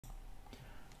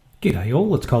G'day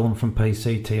all, it's Colin from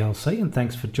PCTLC and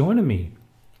thanks for joining me.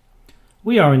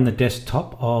 We are in the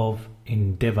desktop of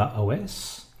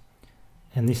EndeavourOS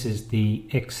and this is the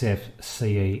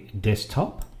XFCE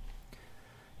desktop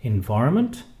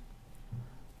environment.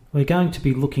 We're going to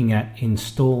be looking at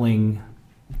installing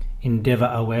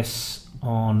EndeavourOS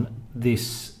on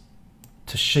this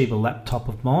Toshiba laptop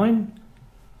of mine.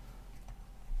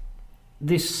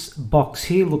 This box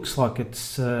here looks like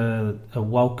it's a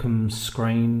welcome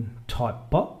screen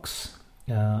type box.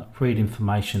 Read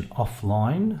information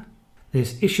offline.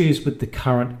 There's issues with the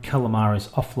current Calamares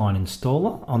offline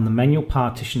installer. On the manual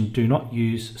partition, do not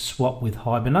use swap with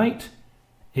Hibernate.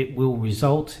 It will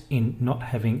result in not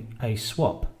having a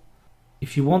swap.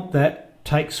 If you want that,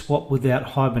 take swap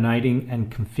without hibernating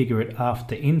and configure it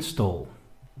after install.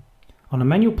 On a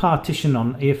manual partition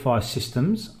on EFI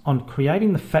systems, on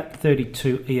creating the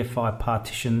FAT32 EFI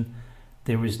partition,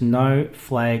 there is no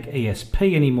flag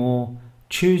ESP anymore.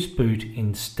 Choose boot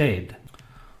instead.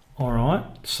 Alright,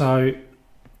 so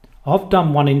I've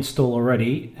done one install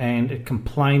already and it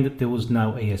complained that there was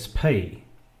no ESP.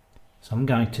 So I'm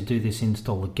going to do this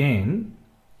install again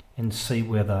and see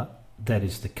whether that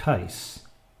is the case.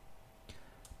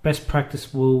 Best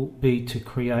practice will be to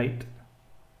create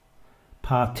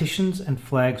partitions and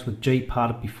flags with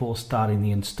gparted before starting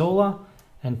the installer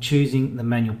and choosing the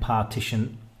manual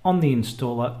partition on the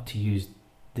installer to use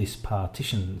this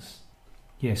partitions.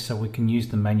 Yes, so we can use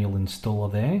the manual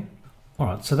installer there.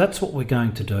 Alright, so that's what we're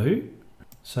going to do.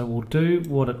 So we'll do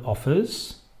what it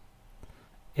offers.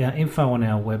 Our info on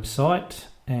our website,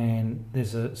 and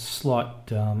there's a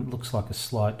slight, looks like a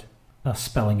slight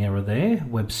spelling error there,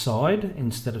 website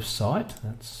instead of site.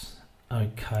 That's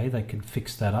okay, they can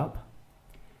fix that up.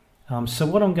 So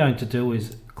what I'm going to do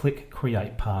is click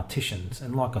create partitions,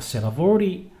 and like I said, I've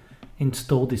already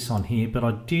installed this on here, but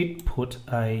I did put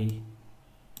a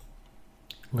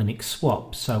Linux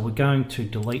swap, so we're going to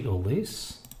delete all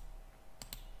this,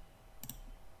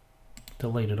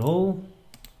 delete it all,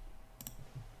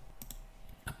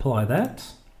 apply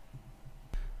that,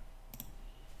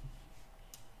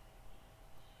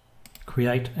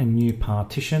 create a new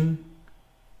partition,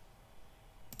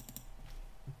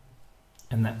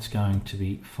 and that's going to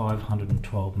be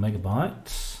 512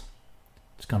 megabytes.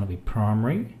 It's going to be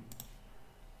primary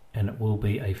and it will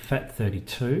be a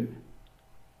FAT32,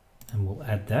 and we'll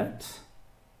add that.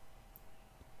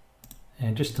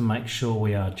 And just to make sure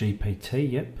we are GPT,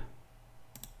 yep.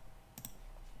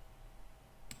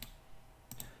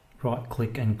 Right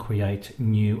click and create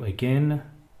new again.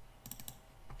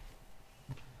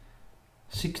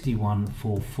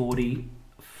 61440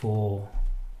 for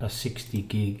a 60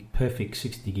 gig, perfect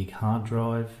 60 gig hard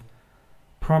drive.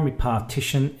 Primary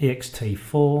partition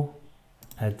ext4,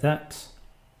 add that.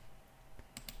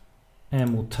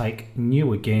 And we'll take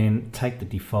new again, take the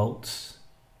defaults,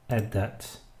 add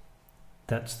that.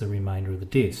 That's the remainder of the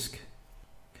disk.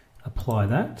 Apply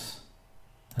that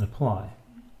and apply.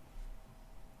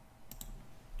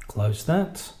 Close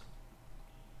that.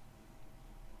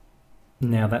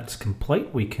 Now that's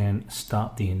complete, we can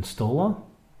start the installer.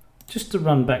 Just to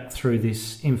run back through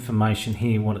this information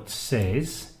here, what it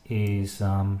says is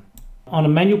on a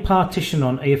manual partition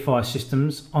on EFI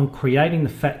systems, on creating the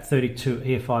FAT32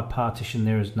 EFI partition,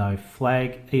 there is no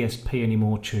flag ESP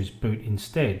anymore, choose boot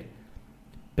instead.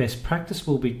 Best practice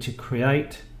will be to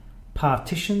create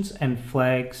partitions and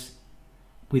flags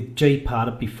with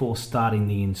gparted before starting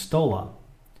the installer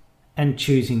and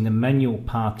choosing the manual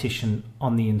partition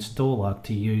on the installer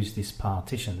to use this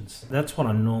partitions. That's what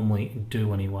I normally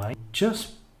do anyway.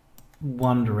 Just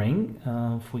wondering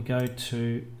if we go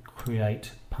to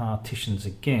create partitions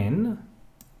again,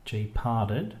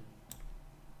 gparted,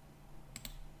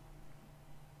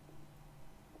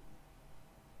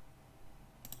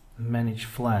 manage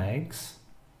flags.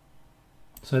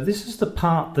 So this is the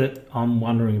part that I'm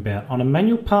wondering about. On a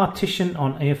manual partition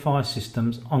on EFI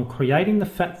systems, on creating the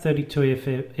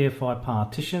FAT32 EFI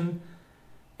partition,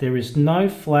 there is no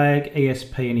flag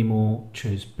ESP anymore,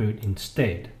 choose boot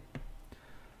instead.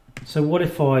 So what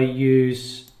if I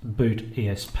use boot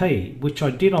ESP, which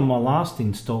I did on my last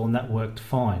install and that worked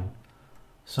fine.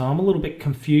 So I'm a little bit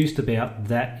confused about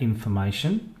that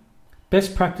information.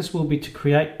 Best practice will be to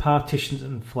create partitions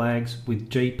and flags with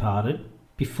gparted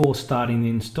before starting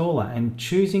the installer and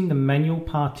choosing the manual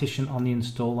partition on the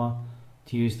installer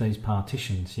to use these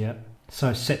partitions. Yep.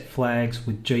 So set flags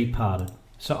with gparted.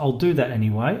 So I'll do that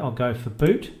anyway. I'll go for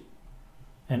boot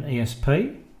and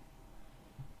ESP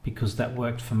because that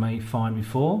worked for me fine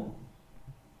before.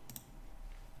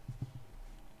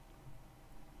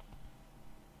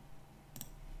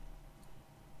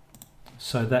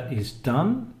 So that is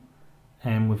done.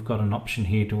 and we've got an option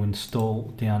here to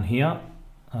install down here.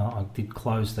 I did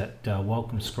close that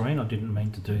welcome screen, I didn't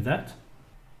mean to do that.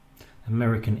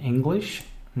 American English,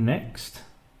 next.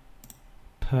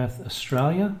 Perth,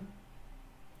 Australia.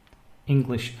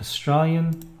 English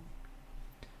Australian.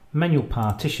 Manual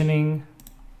partitioning.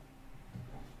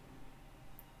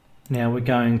 Now we're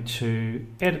going to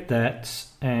edit that,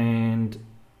 and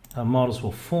I might as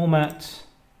well format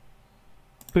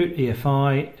boot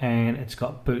EFI, and it's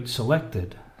got boot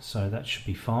selected, so that should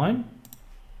be fine.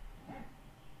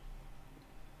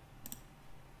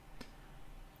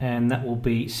 And that will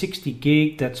be 60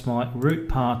 gig, that's my root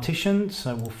partition,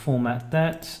 so we'll format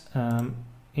that,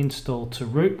 install to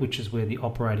root, which is where the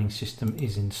operating system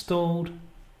is installed,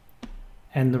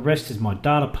 and the rest is my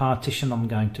data partition. I'm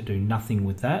going to do nothing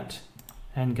with that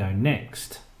and go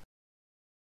next.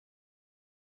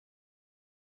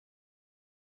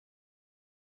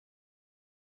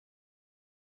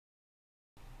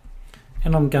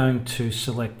 And I'm going to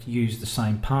select use the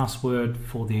same password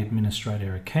for the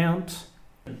administrator account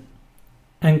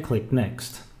and click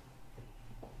next.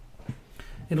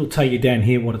 It'll tell you down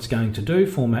here what it's going to do.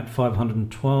 Format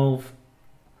 512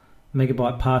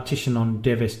 megabyte partition on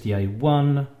dev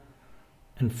SDA1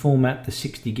 and format the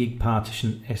 60 gig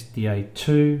partition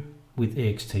SDA2 with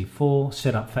ext4,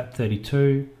 setup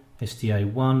FAT32,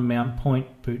 SDA1, mount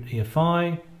point, boot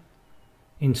EFI,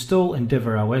 install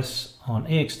EndeavourOS on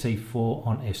ext4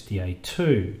 on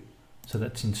SDA2. So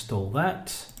let's install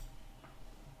that.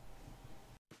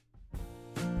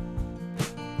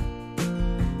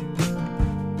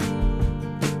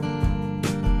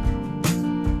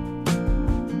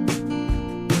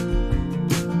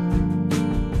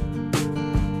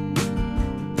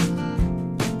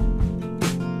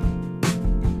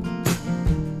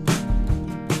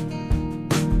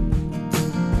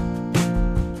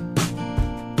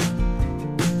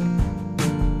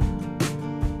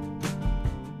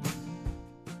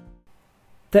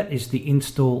 That is the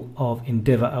install of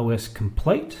EndeavourOS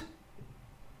complete.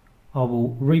 I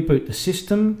will reboot the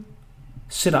system,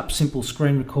 set up simple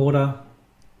screen recorder,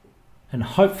 and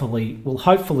hopefully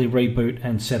reboot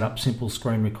and set up simple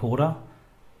screen recorder,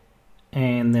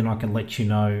 and then I can let you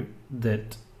know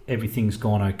that everything's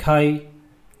gone okay.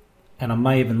 And I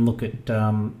may even look at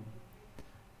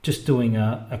just doing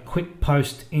a quick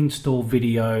post install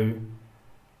video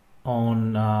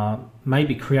on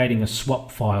maybe creating a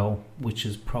swap file, which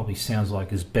is probably sounds like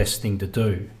his best thing to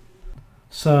do.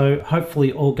 So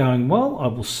hopefully all going well, I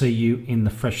will see you in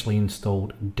the freshly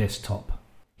installed desktop.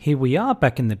 Here we are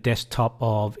back in the desktop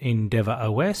of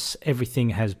EndeavourOS.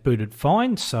 Everything has booted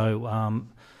fine, so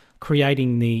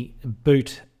creating the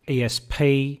boot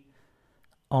ESP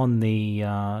on the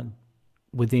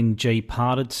within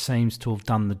gparted seems to have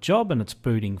done the job, and it's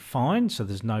booting fine, so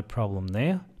there's no problem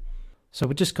there. So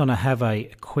we're just going to have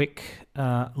a quick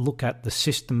look at the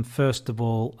system. First of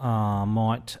all,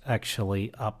 might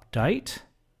actually update.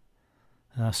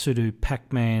 Sudo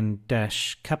pacman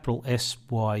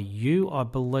 -SYU, I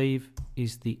believe,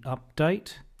 is the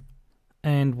update.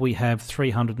 And we have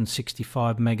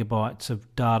 365 megabytes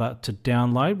of data to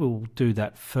download. We'll do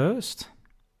that first.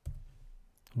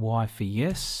 Y for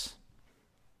yes.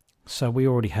 So we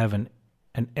already have an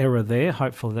error there.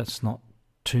 Hopefully that's not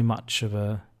too much of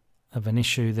an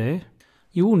issue there.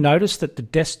 You will notice that the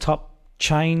desktop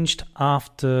changed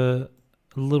after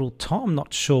a little time. I'm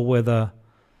not sure whether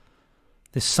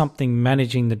there's something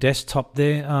managing the desktop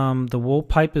there, the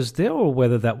wallpapers there, or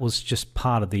whether that was just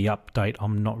part of the update.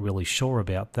 I'm not really sure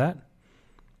about that.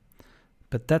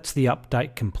 But that's the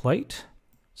update complete.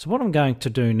 So what I'm going to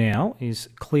do now is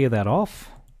clear that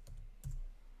off.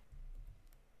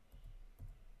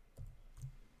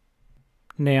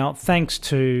 Now, thanks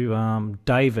to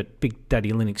Dave at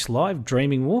BigDaddyLinux Live,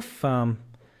 Dreaming Wolf,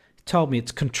 told me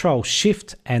it's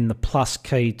Ctrl+Shift and the plus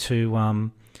key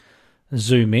to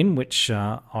zoom in, which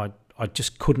I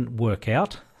just couldn't work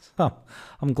out. So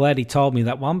I'm glad he told me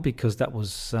that one, because that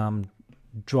was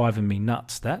driving me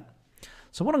nuts, that.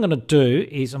 So what I'm going to do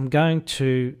is I'm going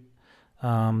to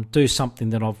do something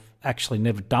that I've actually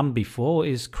never done before,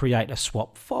 is create a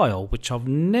swap file, which I've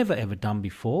never ever done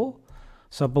before.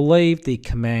 So I believe the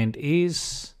command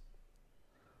is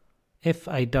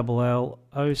fallocate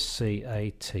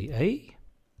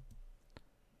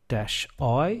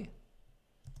 -i.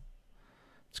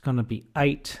 It's going to be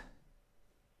 8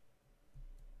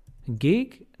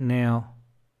 gig. Now,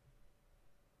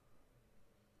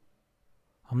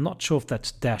 I'm not sure if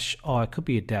that's -i. It could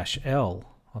be a -l.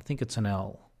 I think it's an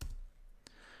L.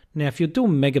 Now, if you're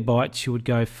doing megabytes, you would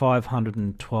go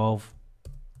 512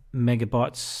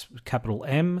 megabytes, capital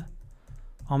M.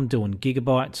 I'm doing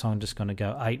gigabytes, so I'm just going to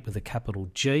go 8 with a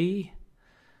capital G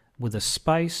with a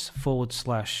space /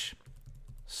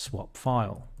 swap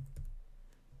file.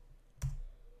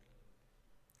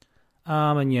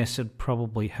 And yes, it'd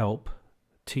probably help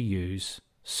to use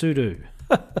sudo.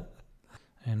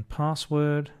 And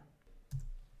password.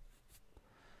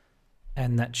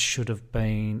 And that should have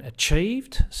been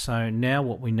achieved. So now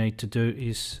what we need to do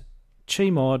is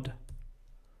chmod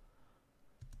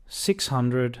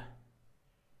 600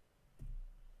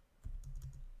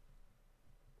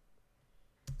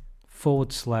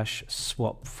 /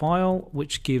 swap file,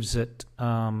 which gives it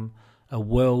a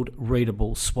world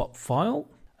readable swap file.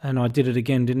 And I did it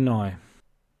again, didn't I?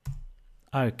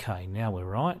 Okay, now we're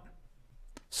right.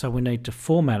 So we need to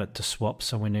format it to swap.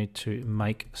 So we need to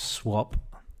make swap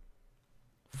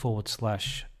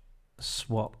 /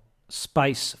 swap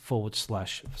space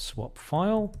 / swap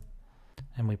file.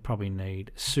 And we probably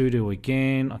need sudo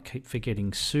again. I keep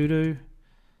forgetting sudo.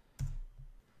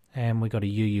 And we got a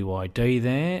UUID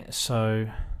there. So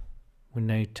we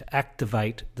need to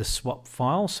activate the swap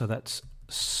file. So that's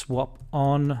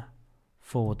swapon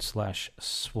 /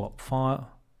 swap file.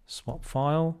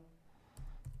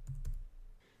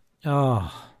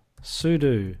 Oh,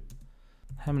 sudo.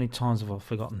 How many times have I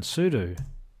forgotten sudo?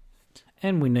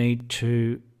 And we need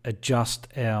to adjust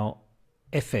our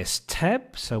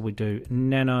FSTAB. So we do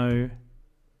nano,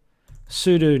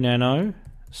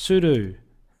 sudo.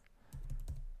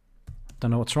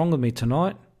 Don't know what's wrong with me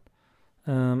tonight.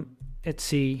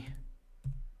 Etsy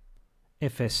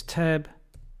FSTAB.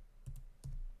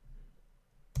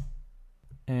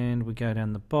 And we go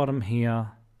down the bottom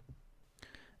here,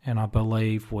 and I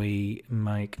believe we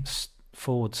make /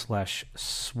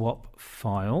 swap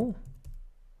file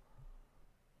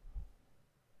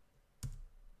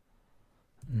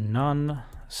none.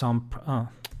 So I'm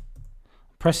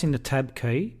pressing the tab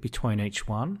key between each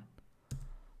one.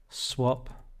 Swap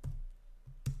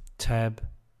tab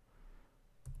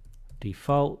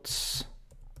defaults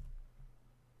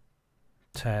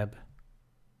tab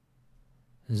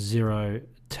 0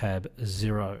 tab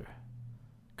 0.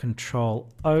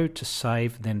 Ctrl+o to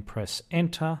save, then press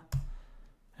enter,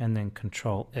 and then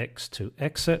Ctrl+x to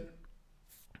exit.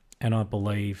 And I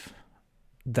believe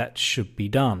that should be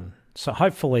done. So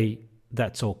hopefully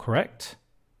that's all correct.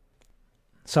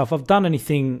 So if I've done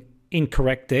anything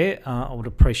incorrect there, I would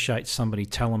appreciate somebody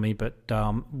telling me, but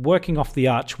working off the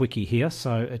Arch wiki here,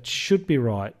 so it should be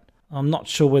right. I'm not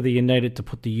sure whether you needed to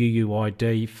put the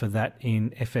UUID for that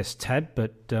in FSTAB,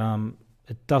 but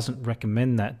it doesn't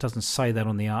recommend that. It doesn't say that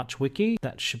on the Arch wiki.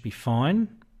 That should be fine.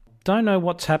 Don't know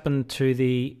what's happened to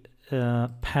the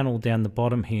panel down the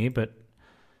bottom here, but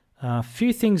a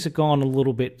few things have gone a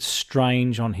little bit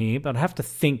strange on here, but I have to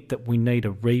think that we need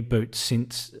a reboot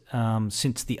since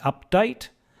the update.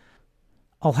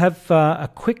 I'll have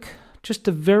just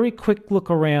a very quick look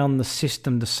around the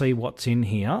system to see what's in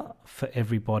here for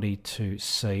everybody to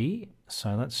see.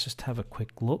 So let's just have a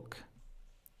quick look.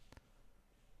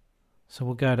 So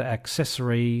we'll go to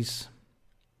accessories,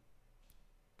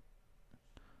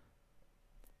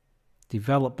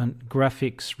 development,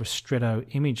 graphics, Ristretto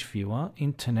image viewer,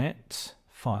 internet,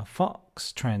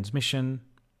 Firefox, transmission,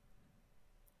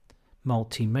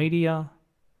 multimedia,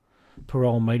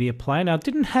 Parole Media Player. Now, I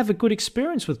didn't have a good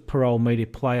experience with Parole Media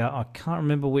Player. I can't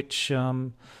remember which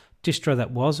distro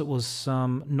that was. It was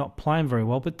not playing very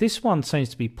well, but this one seems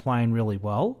to be playing really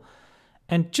well.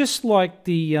 And just like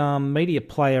the media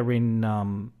player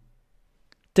in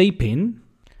Deepin,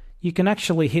 you can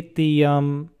actually hit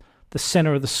the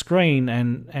center of the screen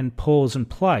and pause and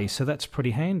play, so that's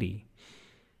pretty handy.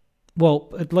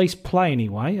 Well, at least play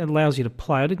anyway. It allows you to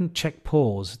play. I didn't check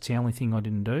pause. It's the only thing I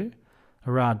didn't do.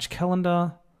 Araj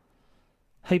calendar,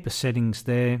 heap of settings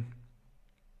there,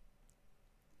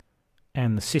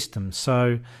 and the system.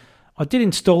 So I did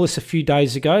install this a few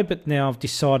days ago, but now I've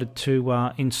decided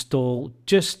to install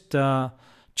just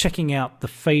checking out the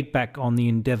feedback on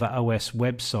the EndeavourOS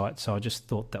website. So I just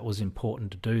thought that was important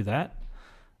to do that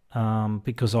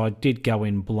because I did go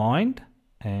in blind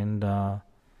and I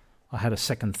had a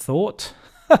second thought.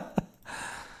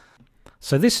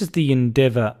 So this is the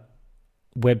Endeavour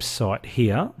website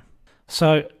here.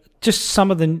 So just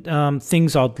some of the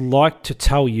things I'd like to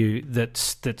tell you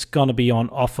that's going to be on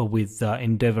offer with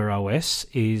EndeavourOS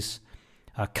is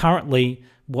currently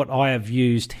what I have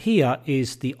used here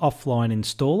is the offline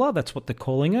installer. That's what they're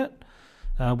calling it,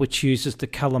 which uses the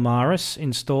Calamaris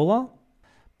installer.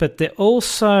 But they're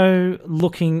also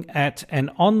looking at an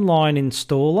online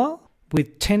installer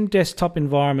with 10 desktop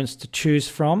environments to choose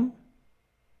from,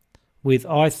 with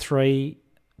i3,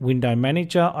 Window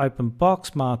Manager,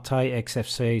 OpenBox, Mate,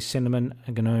 XFC, Cinnamon,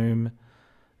 GNOME,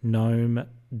 GNOME,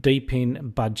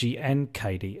 Deepin, Budgie, and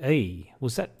KDE.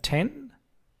 Was that 10?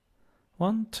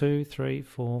 1, 2, 3,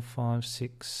 4, 5,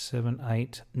 6, 7,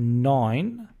 8,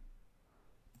 9.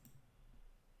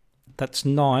 That's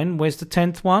 9. Where's the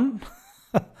 10th one?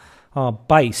 Oh,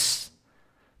 base.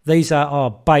 These are,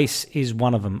 base is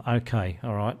one of them. Okay,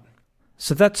 all right.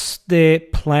 So that's their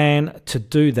plan to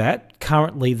do that.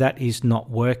 Currently, that is not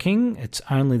working. It's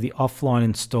only the offline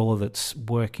installer that's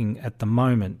working at the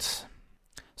moment.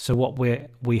 So what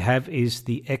we have is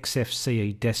the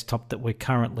XFCE desktop that we're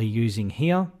currently using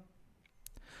here.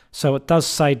 So it does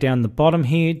say down the bottom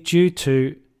here, due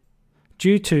to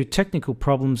technical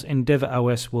problems,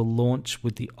 EndeavourOS will launch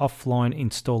with the offline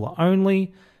installer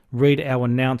only. Read our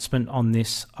announcement on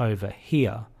this over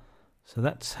here. So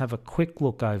let's have a quick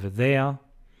look over there.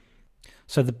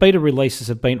 So the beta releases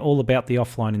have been all about the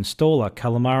offline installer.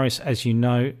 Calamaris, as you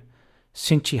know,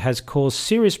 Sinchi has caused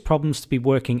serious problems to be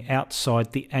working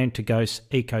outside the EndeavourOS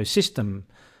ecosystem,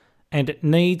 and it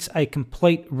needs a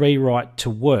complete rewrite to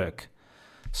work.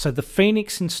 So the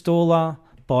Phoenix installer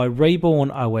by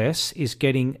Reborn OS is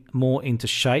getting more into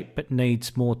shape but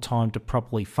needs more time to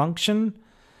properly function.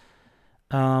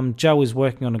 Joe is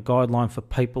working on a guideline for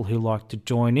people who like to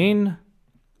join in.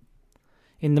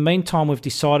 In the meantime, we've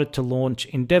decided to launch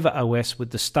EndeavourOS with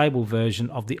the stable version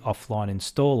of the offline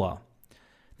installer.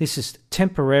 This is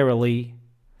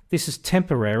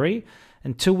temporary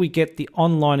until we get the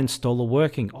online installer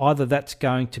working. Either that's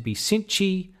going to be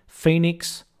Sinchi,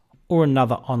 Phoenix, or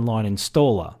another online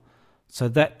installer. So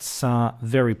that's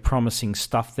very promising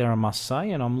stuff there, I must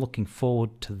say, and I'm looking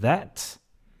forward to that.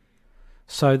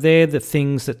 So they're the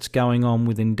things that's going on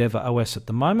with EndeavourOS at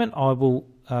the moment. I will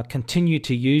continue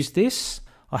to use this.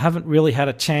 I haven't really had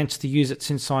a chance to use it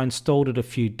since I installed it a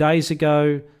few days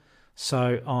ago.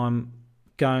 So I'm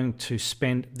going to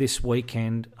spend this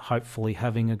weekend hopefully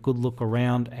having a good look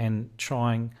around and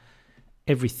trying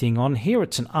everything on here.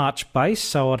 It's an Arch base,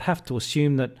 so I'd have to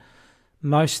assume that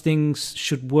most things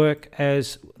should work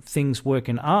as things work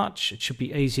in Arch. It should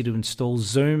be easy to install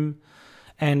Zoom.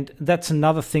 And that's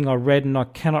another thing I read, and I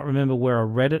cannot remember where I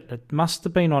read it. It must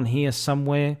have been on here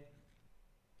somewhere.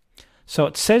 So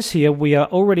it says here we've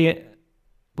already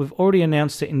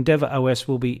announced that EndeavourOS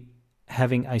will be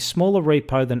having a smaller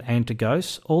repo than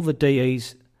EndeavourOS. All the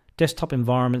DE's desktop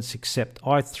environments except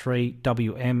i3,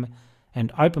 WM,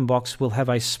 and OpenBox will have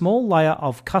a small layer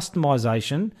of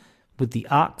customization with the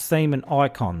Arc theme and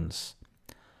icons.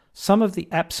 Some of the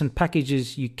apps and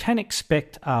packages you can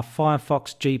expect are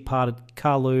Firefox, Gparted,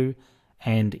 Karl,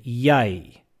 and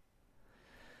Yay.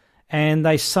 And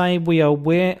they say we are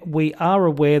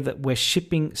aware that we're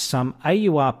shipping some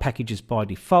AUR packages by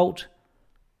default,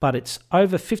 but it's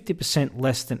over 50%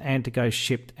 less than EndeavourOS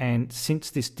shipped, and since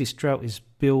this distro is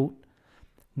built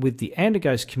with the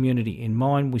EndeavourOS community in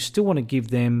mind, we still want to give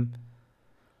them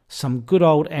some good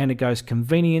old EndeavourOS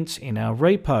convenience in our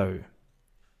repo.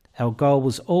 Our goal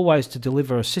was always to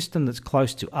deliver a system that's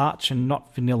close to Arch and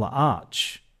not vanilla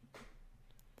Arch.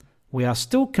 We are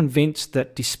still convinced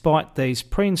that despite these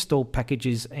pre-installed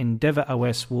packages,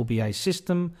 EndeavourOS will be a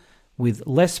system with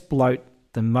less bloat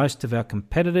than most of our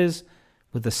competitors,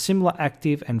 with a similar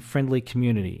active and friendly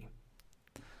community.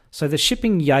 So they're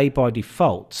shipping Yay by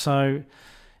default. So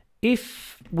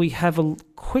if we have a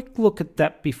quick look at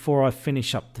that before I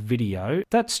finish up the video,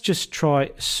 let's just try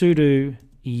sudo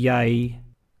Yay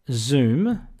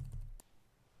Zoom.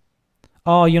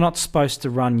 Oh, you're not supposed to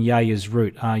run Yay as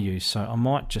root, are you? So I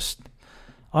might just,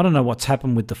 I don't know what's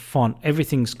happened with the font.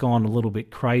 Everything's gone a little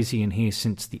bit crazy in here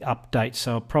since the update,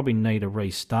 so I'll probably need a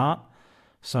restart.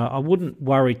 So I wouldn't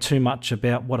worry too much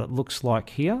about what it looks like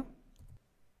here.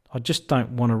 I just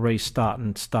don't want to restart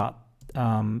and start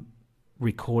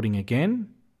recording again.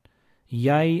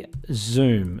 Yay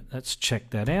Zoom, let's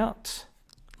check that out.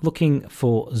 Looking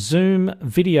for Zoom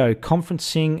video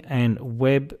conferencing and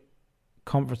web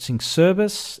conferencing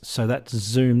service. So that's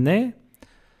Zoom there.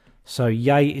 So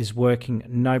Yay is working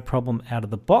no problem out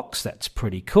of the box. That's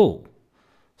pretty cool.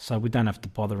 So we don't have to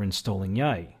bother installing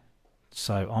Yay.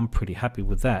 So I'm pretty happy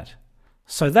with that.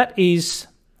 So that is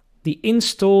the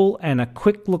install and a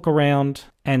quick look around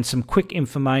and some quick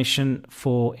information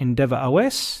for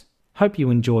EndeavourOS. Hope you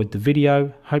enjoyed the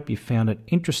video. Hope you found it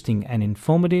interesting and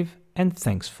informative. And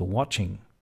thanks for watching.